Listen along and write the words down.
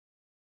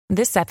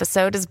This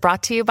episode is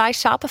brought to you by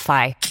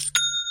Shopify.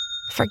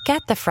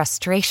 Forget the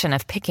frustration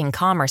of picking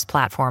commerce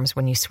platforms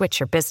when you switch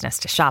your business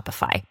to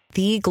Shopify,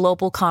 the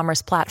global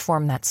commerce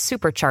platform that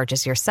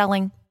supercharges your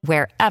selling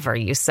wherever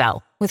you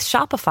sell. With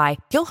Shopify,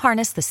 you'll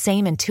harness the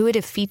same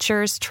intuitive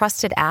features,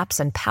 trusted apps,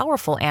 and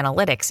powerful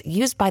analytics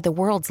used by the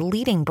world's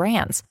leading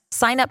brands.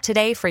 Sign up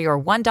today for your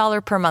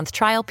 $1 per month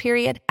trial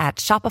period at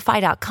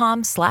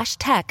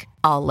shopify.com/tech,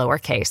 all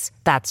lowercase.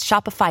 That's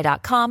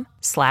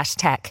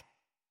shopify.com/tech.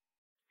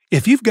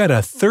 If you've got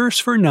a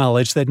thirst for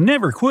knowledge that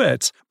never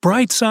quits,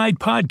 Brightside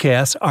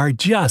Podcasts are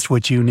just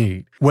what you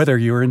need. Whether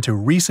you're into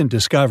recent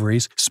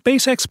discoveries,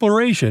 space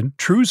exploration,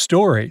 true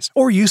stories,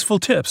 or useful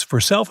tips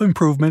for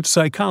self-improvement,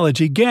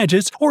 psychology,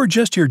 gadgets, or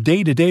just your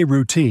day-to-day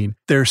routine,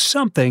 there's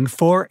something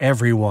for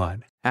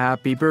everyone.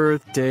 Happy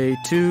birthday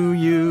to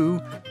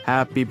you.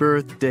 Happy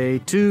birthday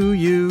to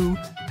you.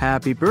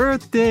 Happy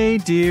birthday,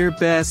 dear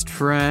best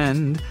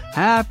friend.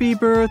 Happy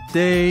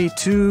birthday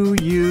to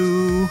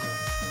you.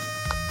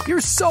 You're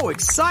so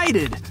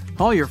excited!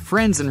 All your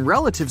friends and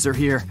relatives are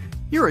here.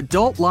 Your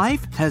adult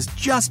life has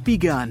just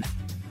begun.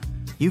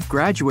 You've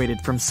graduated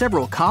from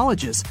several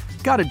colleges,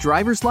 got a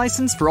driver's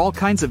license for all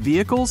kinds of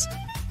vehicles,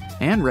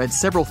 and read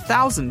several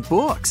thousand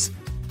books.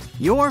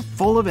 You're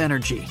full of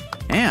energy,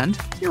 and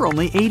you're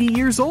only 80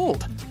 years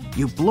old.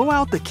 You blow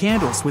out the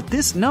candles with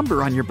this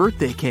number on your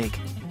birthday cake.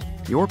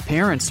 Your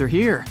parents are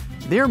here.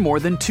 They're more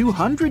than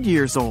 200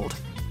 years old.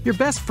 Your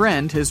best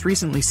friend has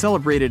recently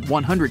celebrated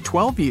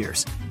 112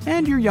 years,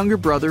 and your younger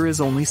brother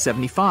is only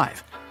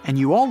 75, and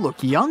you all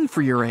look young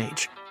for your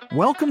age.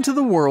 Welcome to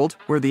the world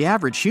where the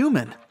average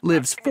human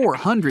lives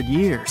 400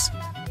 years.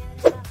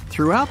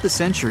 Throughout the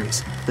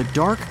centuries, the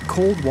dark,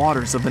 cold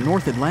waters of the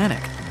North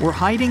Atlantic were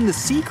hiding the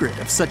secret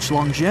of such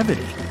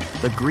longevity.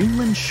 The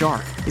Greenland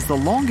shark is the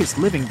longest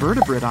living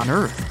vertebrate on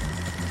Earth.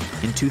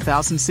 In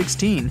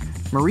 2016,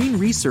 marine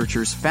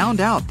researchers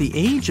found out the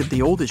age of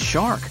the oldest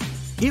shark.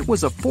 It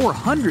was a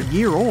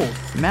 400-year-old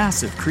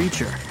massive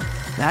creature.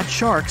 That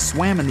shark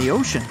swam in the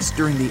oceans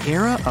during the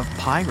era of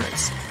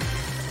pirates.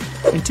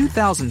 In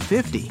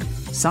 2050,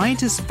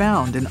 scientists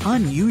found an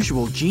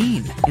unusual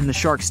gene in the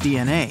shark's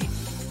DNA.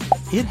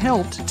 It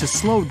helped to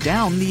slow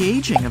down the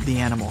aging of the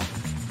animal.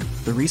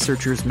 The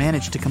researchers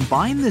managed to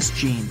combine this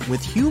gene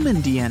with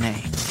human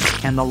DNA,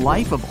 and the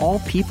life of all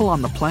people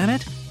on the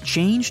planet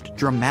changed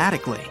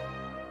dramatically.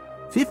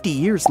 50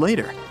 years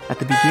later, at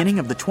the beginning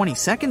of the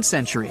 22nd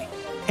century,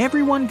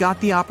 everyone got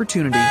the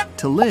opportunity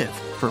to live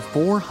for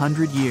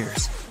 400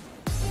 years.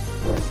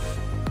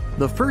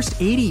 The first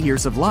 80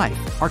 years of life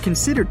are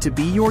considered to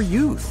be your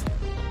youth.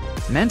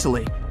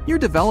 Mentally, you're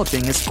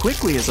developing as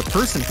quickly as a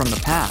person from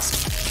the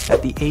past.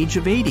 At the age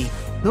of 80,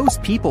 those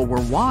people were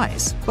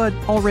wise, but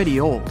already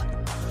old.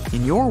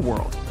 In your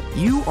world,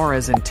 you are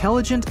as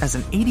intelligent as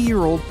an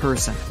 80-year-old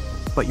person,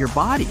 but your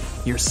body,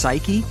 your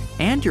psyche,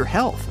 and your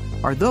health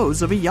are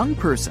those of a young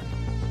person.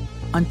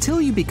 Until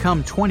you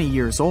become 20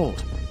 years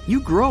old, you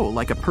grow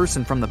like a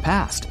person from the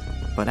past,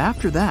 but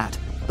after that,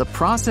 the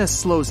process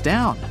slows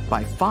down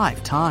by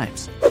 5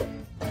 times.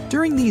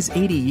 During these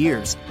 80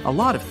 years, a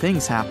lot of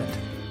things happened.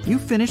 You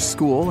finished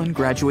school and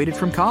graduated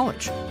from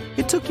college.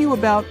 It took you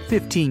about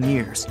 15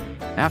 years.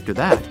 After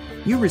that,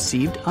 you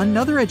received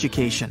another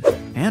education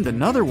and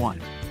another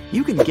one.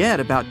 You can get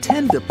about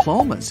 10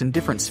 diplomas in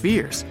different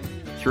spheres.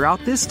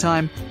 Throughout this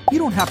time, you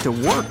don't have to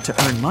work to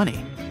earn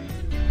money.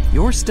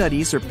 Your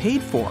studies are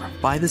paid for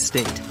by the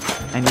state,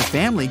 and your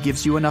family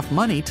gives you enough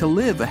money to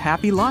live a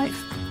happy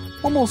life.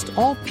 Almost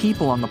all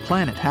people on the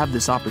planet have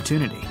this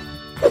opportunity.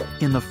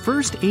 In the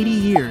first 80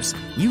 years,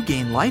 you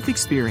gain life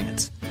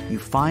experience. You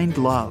find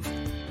love.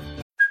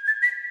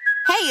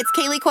 Hey, it's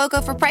Kaylee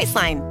Cuoco for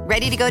Priceline.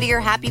 Ready to go to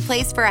your happy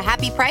place for a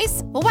happy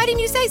price? Well, why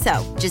didn't you say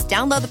so? Just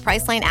download the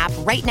Priceline app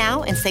right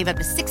now and save up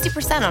to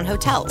 60% on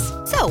hotels.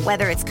 So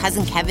whether it's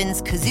Cousin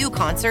Kevin's Kazoo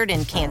Concert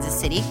in Kansas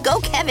City,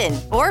 go Kevin,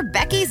 or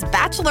Becky's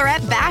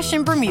Bachelorette Bash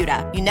in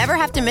Bermuda, you never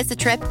have to miss a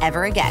trip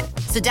ever again.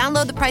 So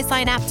download the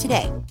Priceline app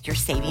today. Your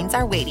savings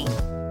are waiting.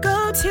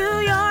 Go to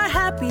your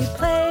happy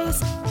place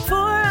for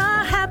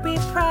a happy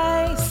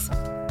price.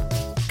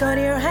 Go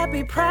to your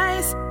happy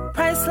price,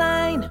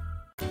 Priceline.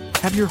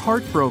 Have your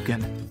heart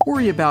broken,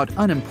 worry about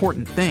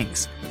unimportant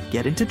things,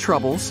 get into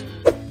troubles,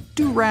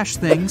 do rash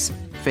things,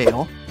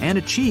 fail, and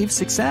achieve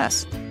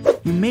success.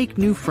 You make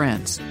new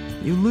friends,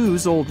 you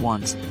lose old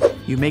ones.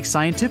 You make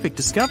scientific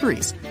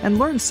discoveries and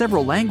learn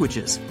several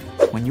languages.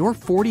 When you're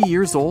 40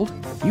 years old,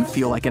 you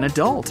feel like an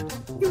adult.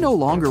 You no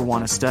longer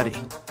want to study.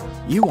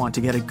 You want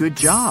to get a good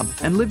job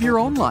and live your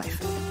own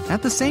life.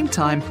 At the same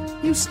time,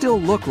 you still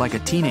look like a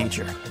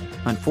teenager.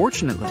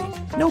 Unfortunately,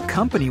 no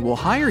company will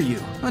hire you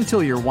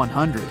until you're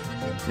 100.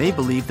 They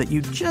believe that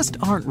you just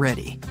aren't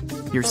ready.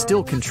 You're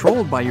still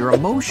controlled by your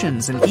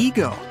emotions and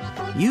ego.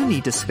 You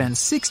need to spend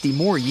 60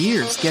 more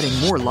years getting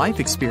more life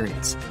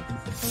experience.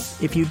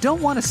 If you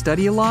don't want to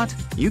study a lot,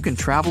 you can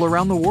travel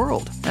around the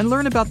world and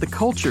learn about the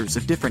cultures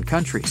of different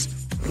countries.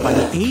 By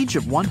the age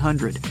of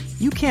 100,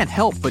 you can't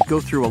help but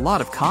go through a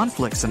lot of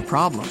conflicts and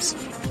problems.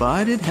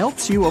 But it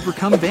helps you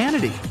overcome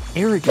vanity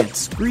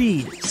arrogance,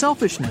 greed,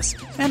 selfishness,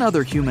 and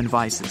other human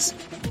vices.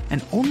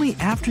 And only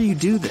after you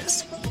do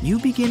this, you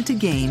begin to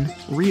gain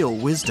real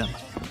wisdom.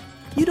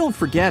 You don't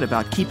forget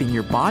about keeping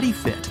your body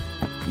fit.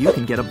 You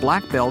can get a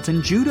black belt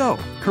in judo,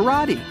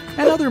 karate,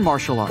 and other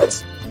martial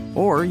arts.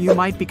 Or you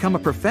might become a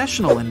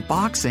professional in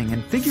boxing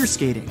and figure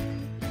skating.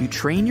 You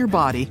train your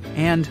body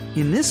and,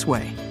 in this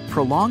way,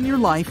 prolong your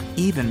life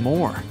even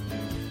more.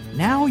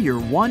 Now you're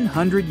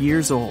 100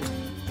 years old.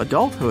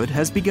 Adulthood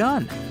has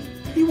begun.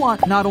 You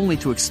want not only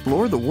to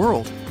explore the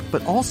world,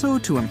 but also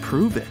to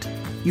improve it.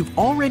 You've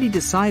already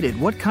decided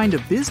what kind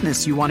of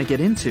business you want to get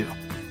into.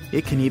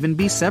 It can even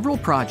be several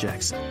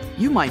projects.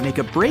 You might make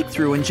a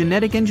breakthrough in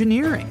genetic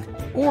engineering,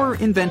 or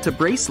invent a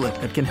bracelet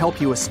that can help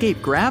you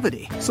escape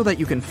gravity so that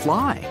you can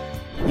fly.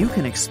 You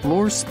can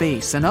explore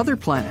space and other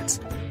planets.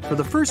 For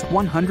the first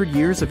 100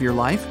 years of your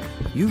life,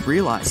 you've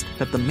realized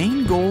that the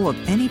main goal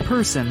of any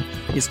person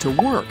is to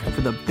work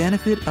for the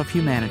benefit of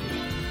humanity.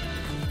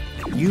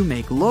 You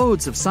make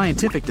loads of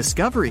scientific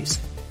discoveries.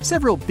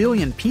 Several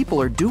billion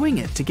people are doing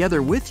it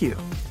together with you.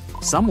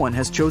 Someone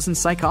has chosen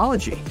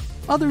psychology.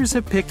 Others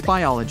have picked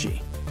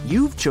biology.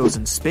 You've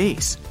chosen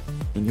space.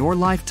 In your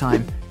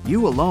lifetime,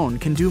 you alone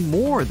can do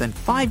more than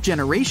 5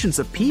 generations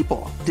of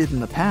people did in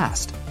the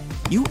past.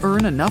 You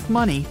earn enough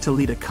money to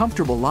lead a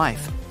comfortable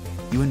life.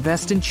 You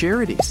invest in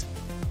charities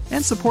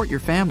and support your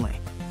family.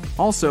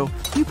 Also,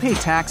 you pay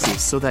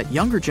taxes so that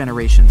younger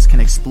generations can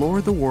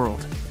explore the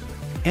world.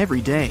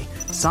 Every day,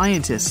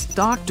 scientists,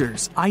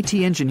 doctors, IT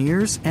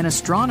engineers, and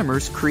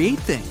astronomers create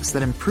things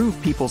that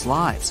improve people's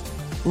lives,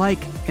 like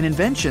an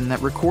invention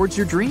that records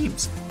your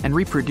dreams and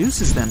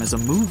reproduces them as a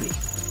movie,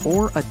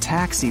 or a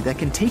taxi that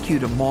can take you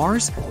to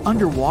Mars,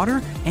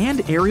 underwater,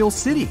 and aerial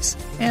cities,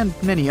 and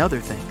many other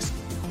things.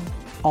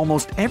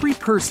 Almost every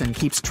person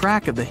keeps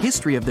track of the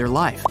history of their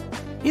life.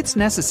 It's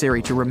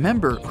necessary to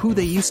remember who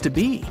they used to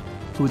be,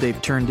 who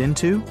they've turned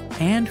into,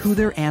 and who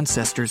their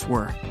ancestors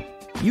were.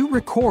 You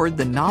record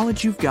the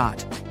knowledge you've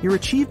got, your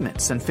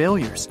achievements and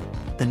failures.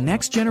 The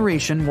next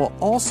generation will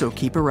also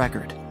keep a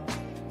record.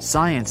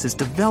 Science is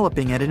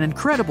developing at an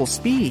incredible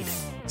speed.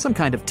 Some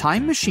kind of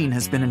time machine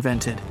has been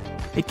invented.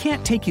 It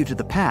can't take you to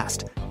the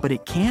past, but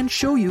it can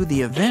show you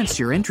the events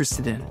you're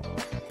interested in.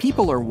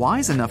 People are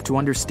wise enough to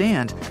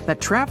understand that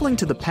traveling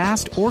to the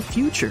past or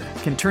future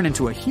can turn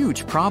into a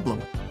huge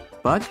problem.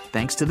 But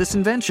thanks to this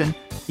invention,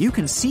 you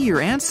can see your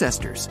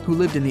ancestors who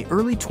lived in the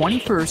early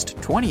 21st,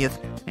 20th,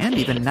 and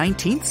even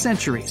 19th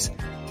centuries.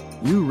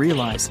 You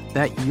realize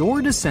that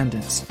your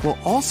descendants will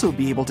also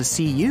be able to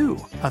see you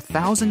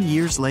 1,000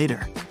 years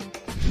later.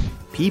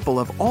 People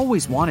have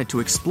always wanted to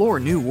explore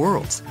new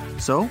worlds,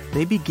 so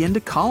they begin to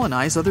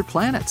colonize other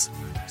planets.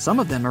 Some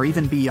of them are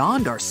even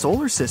beyond our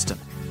solar system.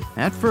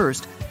 At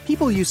first,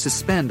 people used to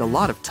spend a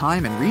lot of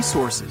time and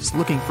resources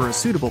looking for a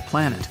suitable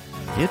planet.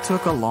 It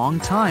took a long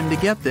time to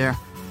get there.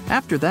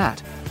 After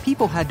that,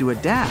 people had to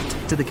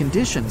adapt to the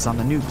conditions on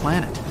the new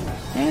planet,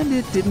 and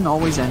it didn't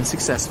always end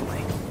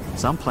successfully.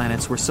 Some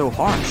planets were so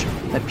harsh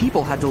that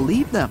people had to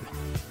leave them.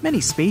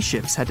 Many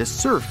spaceships had to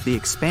surf the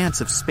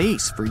expanse of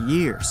space for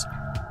years.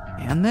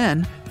 And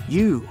then,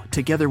 you,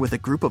 together with a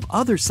group of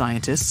other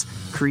scientists,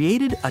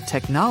 created a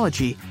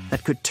technology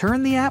that could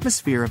turn the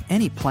atmosphere of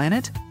any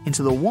planet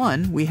into the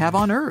one we have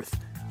on Earth.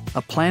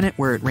 A planet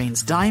where it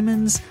rains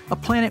diamonds, a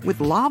planet with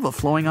lava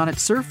flowing on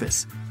its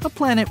surface, a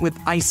planet with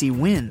icy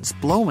winds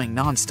blowing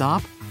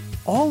nonstop.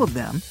 All of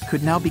them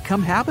could now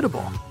become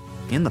habitable.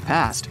 In the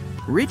past,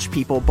 rich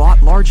people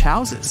bought large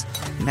houses.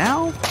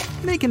 Now,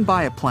 they can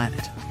buy a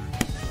planet.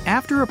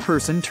 After a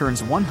person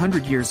turns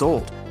 100 years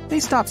old, they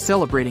stop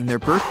celebrating their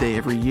birthday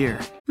every year.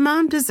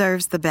 Mom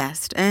deserves the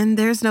best, and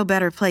there's no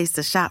better place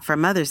to shop for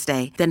Mother's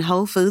Day than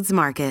Whole Foods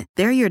Market.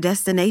 They're your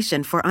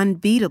destination for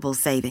unbeatable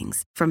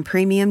savings, from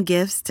premium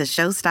gifts to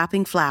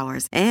show-stopping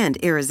flowers and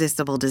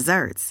irresistible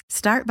desserts.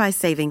 Start by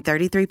saving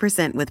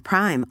 33% with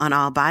Prime on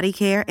all body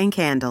care and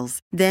candles.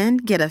 Then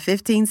get a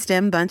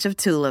 15-stem bunch of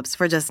tulips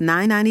for just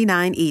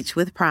 $9.99 each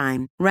with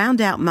Prime.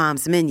 Round out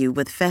Mom's menu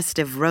with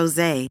festive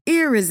rosé,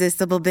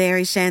 irresistible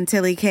berry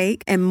chantilly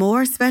cake, and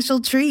more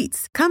special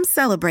treats. Come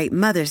celebrate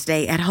Mother's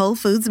Day at Whole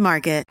Foods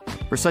Market.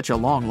 For such a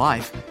long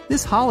life,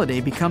 this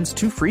holiday becomes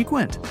too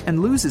frequent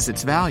and loses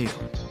its value.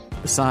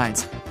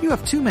 Besides, you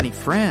have too many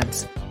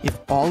friends. If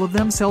all of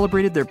them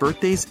celebrated their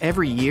birthdays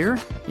every year,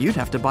 you'd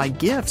have to buy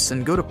gifts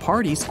and go to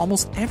parties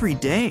almost every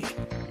day.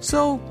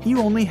 So you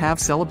only have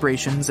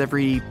celebrations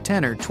every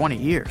 10 or 20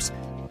 years.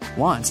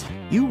 Once,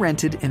 you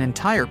rented an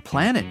entire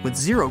planet with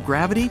zero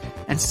gravity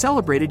and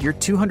celebrated your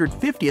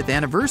 250th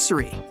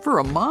anniversary for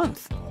a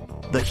month.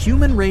 The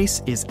human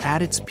race is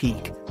at its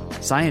peak.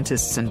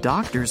 Scientists and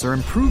doctors are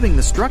improving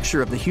the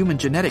structure of the human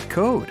genetic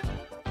code.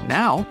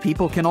 Now,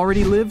 people can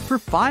already live for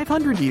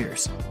 500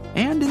 years.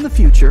 And in the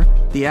future,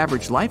 the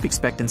average life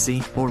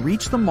expectancy will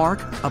reach the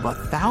mark of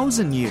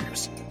 1,000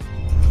 years.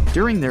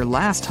 During their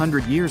last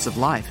 100 years of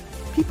life,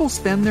 people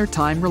spend their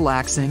time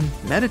relaxing,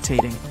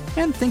 meditating,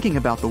 and thinking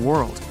about the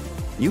world.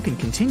 You can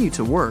continue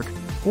to work,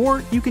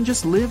 or you can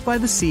just live by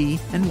the sea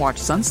and watch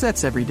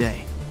sunsets every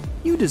day.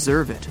 You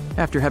deserve it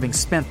after having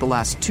spent the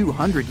last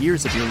 200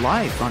 years of your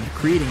life on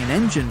creating an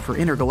engine for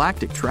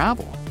intergalactic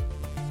travel.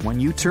 When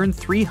you turn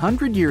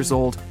 300 years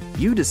old,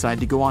 you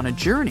decide to go on a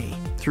journey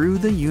through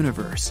the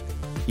universe.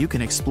 You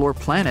can explore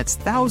planets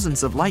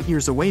thousands of light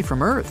years away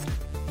from Earth.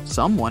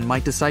 Someone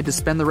might decide to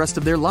spend the rest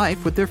of their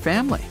life with their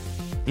family.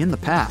 In the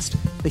past,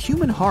 the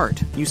human heart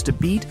used to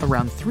beat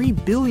around 3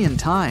 billion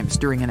times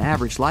during an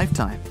average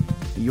lifetime.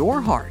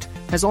 Your heart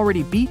has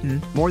already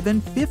beaten more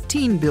than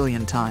 15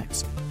 billion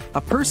times. A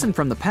person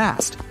from the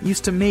past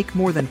used to make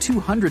more than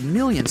 200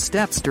 million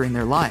steps during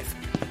their life.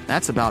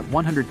 That's about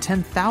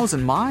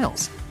 110,000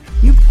 miles.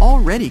 You've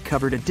already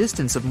covered a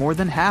distance of more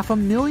than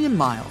 500,000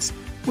 miles,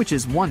 which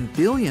is 1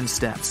 billion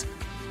steps.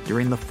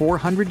 During the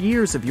 400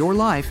 years of your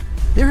life,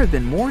 there have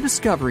been more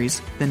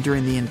discoveries than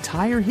during the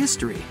entire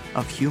history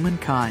of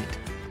humankind.